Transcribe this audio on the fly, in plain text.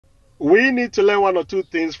we need to learn one or two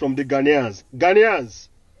things from the Ghanaians. Ghanaians,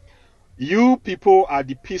 you people are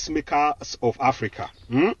the peacemakers of Africa.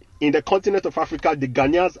 In the continent of Africa, the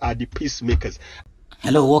Ghanaians are the peacemakers.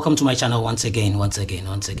 Hello, welcome to my channel once again.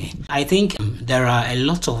 I think there are a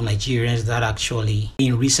lot of Nigerians that actually,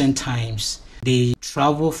 in recent times, they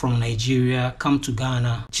travel from Nigeria, come to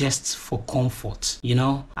Ghana just for comfort. You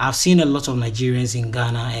know, I've seen a lot of Nigerians in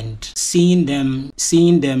Ghana, and seeing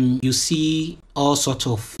them, you see all sorts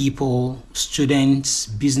of people, students,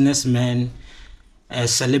 businessmen,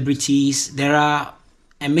 celebrities. There are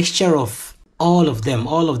a mixture of all of them,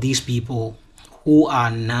 all of these people who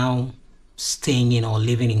are now staying in or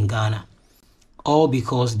living in Ghana, all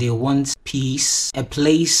because they want peace, a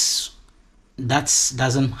place that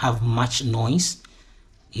doesn't have much noise.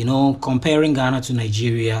 You know, comparing Ghana to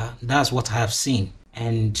Nigeria, that's what I have seen,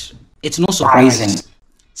 and it's not surprising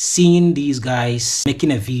seeing these guys making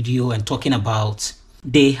a video and talking about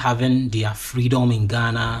they having their freedom in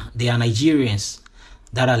Ghana. They are Nigerians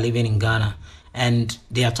that are living in Ghana, and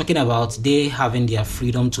they are talking about they having their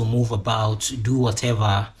freedom to move about, do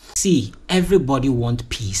whatever. See, everybody wants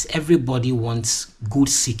peace, everybody wants good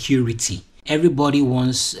security, everybody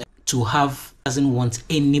wants to have, doesn't want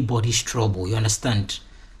anybody's trouble, you understand?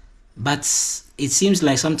 But it seems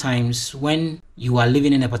like sometimes when you are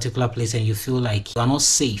living in a particular place and you feel like you are not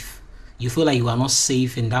safe, you feel like you are not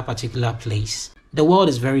safe in that particular place. The world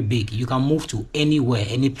is very big, you can move to anywhere,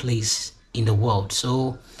 any place in the world.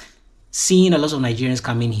 So seeing a lot of Nigerians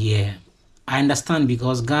coming here, I understand,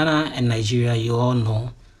 because Ghana and Nigeria, you all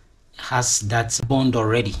know, has that bond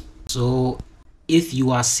already. So if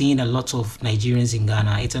you are seeing a lot of Nigerians in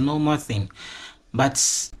Ghana, it's a normal thing.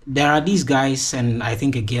 But there are these guys, and I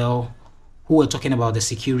think a girl, who were talking about the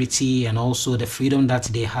security and also the freedom that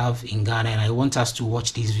they have in Ghana, and I want us to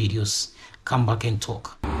watch these videos, come back and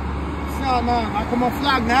talk. I come a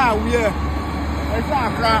flag now,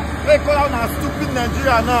 they call out a stupid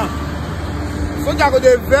Nigeria now. So they go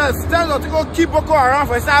the vest, tell them to go keep Boko Haram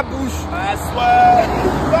for that bush. I swear.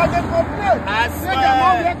 But they complain. I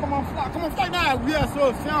swear. Come on, flag now, we are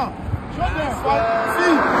so show them.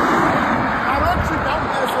 See, I don't treat that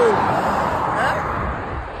way so.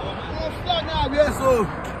 Come on, flag now, we are so.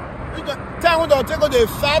 Tell them to take out the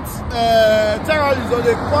fat terrorists or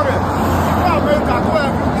the quarrel. Go America, go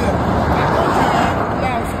everywhere.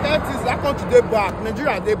 That country they back.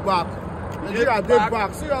 Nigeria they back. Nigeria they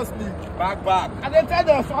back. Seriously. Back. And they tell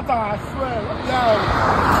them Swata, I swear.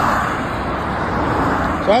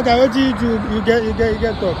 Swata, what do you do? You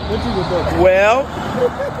get talk. What do you talk? Well,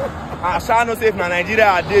 I shall not say if Nigeria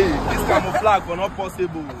are there. This camouflage was not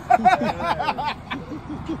possible.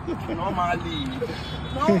 Normally.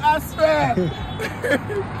 No, I swear.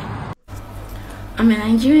 I'm a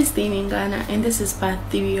Nigerian staying in Ghana, and this is part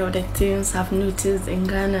 3 of the things I've noticed in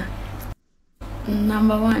Ghana.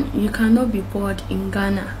 Number 1, you cannot be bored in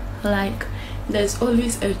Ghana. Like, there's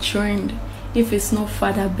always a trend. If it's not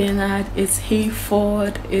Father Bernard, it's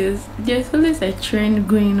Hayford. There's always a trend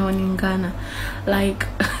going on in Ghana. Like,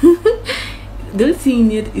 the only thing you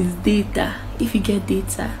need is data. If you get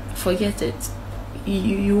data, forget it.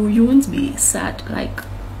 You won't be sad. Like,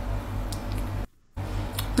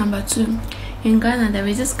 number 2, in Ghana there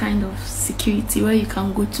is this kind of security where you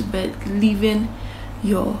can go to bed leaving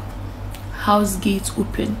your house gate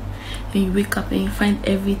open, and you wake up and you find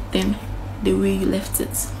everything the way you left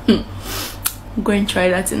it. Go and try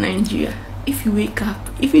that in Nigeria. If you wake up,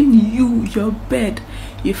 even your bed,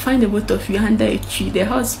 you find the both of you under a tree, the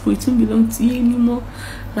house won't belong to you anymore.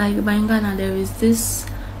 Like, but in Ghana there is this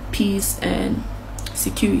peace and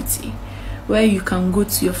security where you can go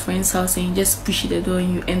to your friend's house and you just push the door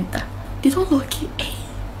and you enter. They don't lock it.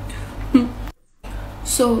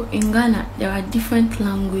 So in Ghana there are different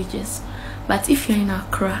languages, but if you're in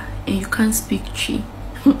Accra and you can't speak Chi,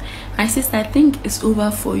 my sister, I think it's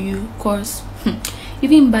over for you, because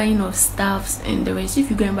even buying of stuffs and the rest, if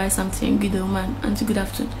you go and buy something, good woman, auntie, good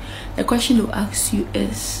afternoon, the question they'll ask you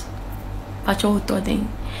is Pacho,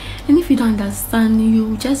 and if you don't understand,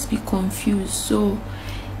 you'll just be confused. So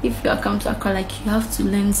if you come to Accra, like, you have to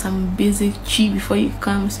learn some basic Chi before you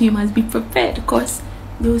come, so you must be prepared, because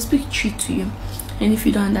they will speak Chi to you, and if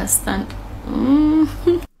you don't understand.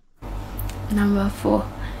 Number 4,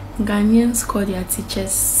 Ghanaians call their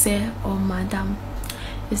teachers sir or madam.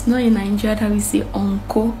 It's not in Nigeria that we say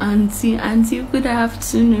uncle, auntie, good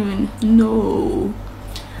afternoon. No,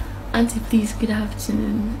 auntie, please, good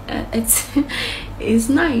afternoon. It's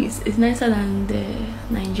nice. It's nicer than the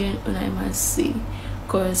Nigerian, I must say.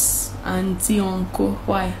 Because auntie, uncle,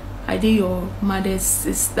 why? Are they your mother's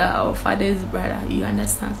sister or father's brother? You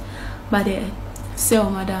understand? But sir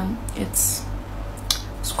or madam, it's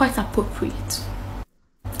quite appropriate.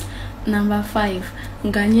 Number 5,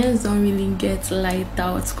 Ghanaians don't really get light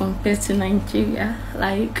out compared to Nigeria.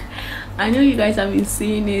 Like, I know you guys have been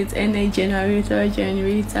seeing it, any generator.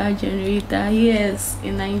 Yes,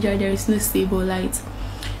 in Nigeria there is no stable light.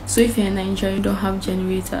 So if you're in Nigeria, you don't have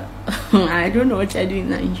generator. I don't know what I do in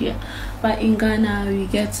Nigeria, but in Ghana we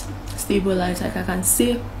get stable light. Like I can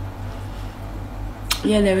say,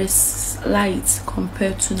 yeah, there is light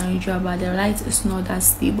compared to Nigeria, but the light is not that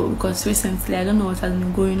stable because recently I don't know what has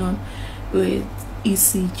been going on with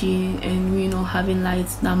ECG and we not having light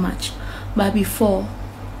that much. But before,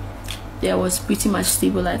 there was pretty much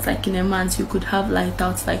stable light. Like in a month you could have light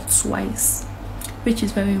out like twice, which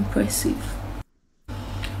is very impressive.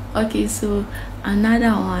 Okay, so another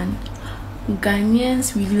one,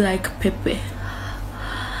 Ghanaians really like pepper.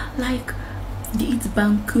 Like they eat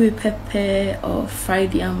banku with pepper or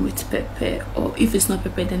fried yam with pepper, or if it's not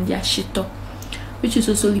pepper then they are shito, which is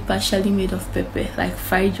also partially made of pepper, like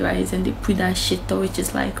fried rice, and they put that shito, which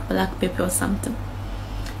is like black pepper or something.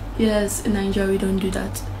 Yes, in Nigeria we don't do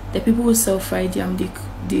that. The people who sell fried yam,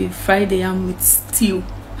 they fry the yam with stew.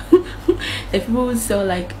 The people who sell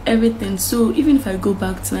like everything. So even if I go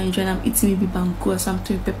back to Nigeria and I'm eating maybe banku or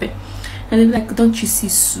something with pepper, and they're like, don't you see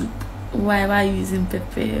soup? Why are you using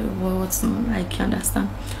pepper? What's not, like, you understand?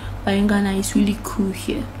 But in Ghana it's really cool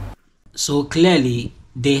here. So clearly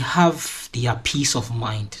they have their peace of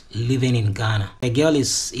mind living in Ghana. The girl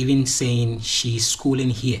is even saying she's schooling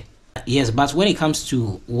here. Yes, but when it comes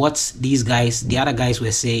to what these guys, the other guys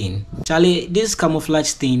were saying, Charlie, this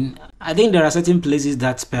camouflage thing, I think there are certain places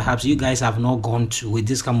that perhaps you guys have not gone to with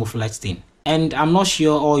this camouflage thing. And I'm not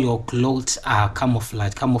sure all your clothes are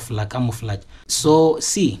camouflage. So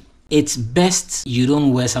see, it's best you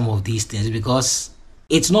don't wear some of these things because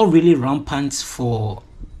it's not really rampant for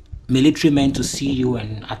military men to see you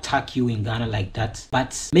and attack you in Ghana like that.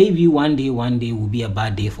 But maybe one day will be a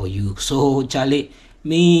bad day for you. So Charlie,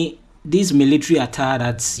 this military attire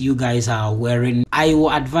that you guys are wearing, I will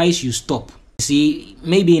advise you stop. See,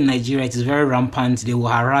 maybe in Nigeria it is very rampant. They will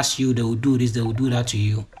harass you, they will do this, they will do that to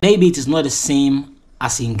you. Maybe it is not the same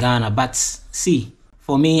as in Ghana, but see,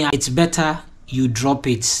 for me it's better you drop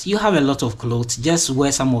it. You have a lot of clothes, just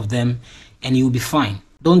wear some of them and you'll be fine.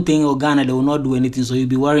 Don't think, oh, Ghana, they will not do anything, so you'll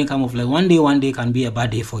be wearing camouflage. One day can be a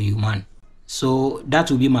bad day for you, man. So that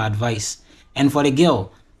will be my advice. And for the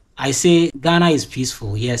girl, I say Ghana is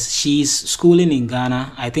peaceful. Yes, she's schooling in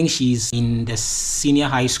Ghana. I think she's in the senior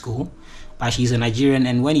high school, but she's a Nigerian.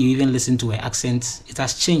 And when you even listen to her accent, it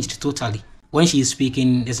has changed totally. When she's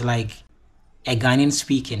speaking, it's like a Ghanaian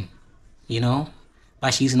speaking, you know,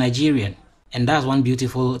 but she's Nigerian. And that's one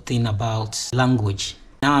beautiful thing about language.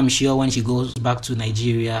 Now I'm sure when she goes back to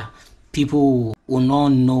Nigeria, people will not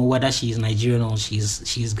know whether she's Nigerian or she's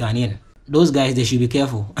Ghanaian. Those guys, they should be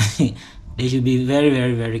careful. They should be very,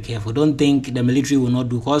 very, very careful. Don't think the military will not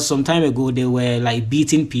do, because some time ago they were like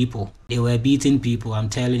beating people. They were beating people, I'm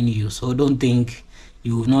telling you. So don't think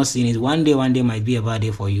you've not seen it. One day might be a bad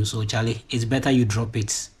day for you. So Charlie, it's better you drop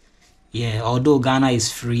it. Yeah, although Ghana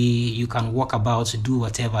is free, you can walk about, do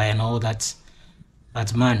whatever and all that.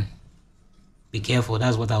 But man, be careful.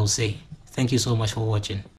 That's what I will say. Thank you so much for watching.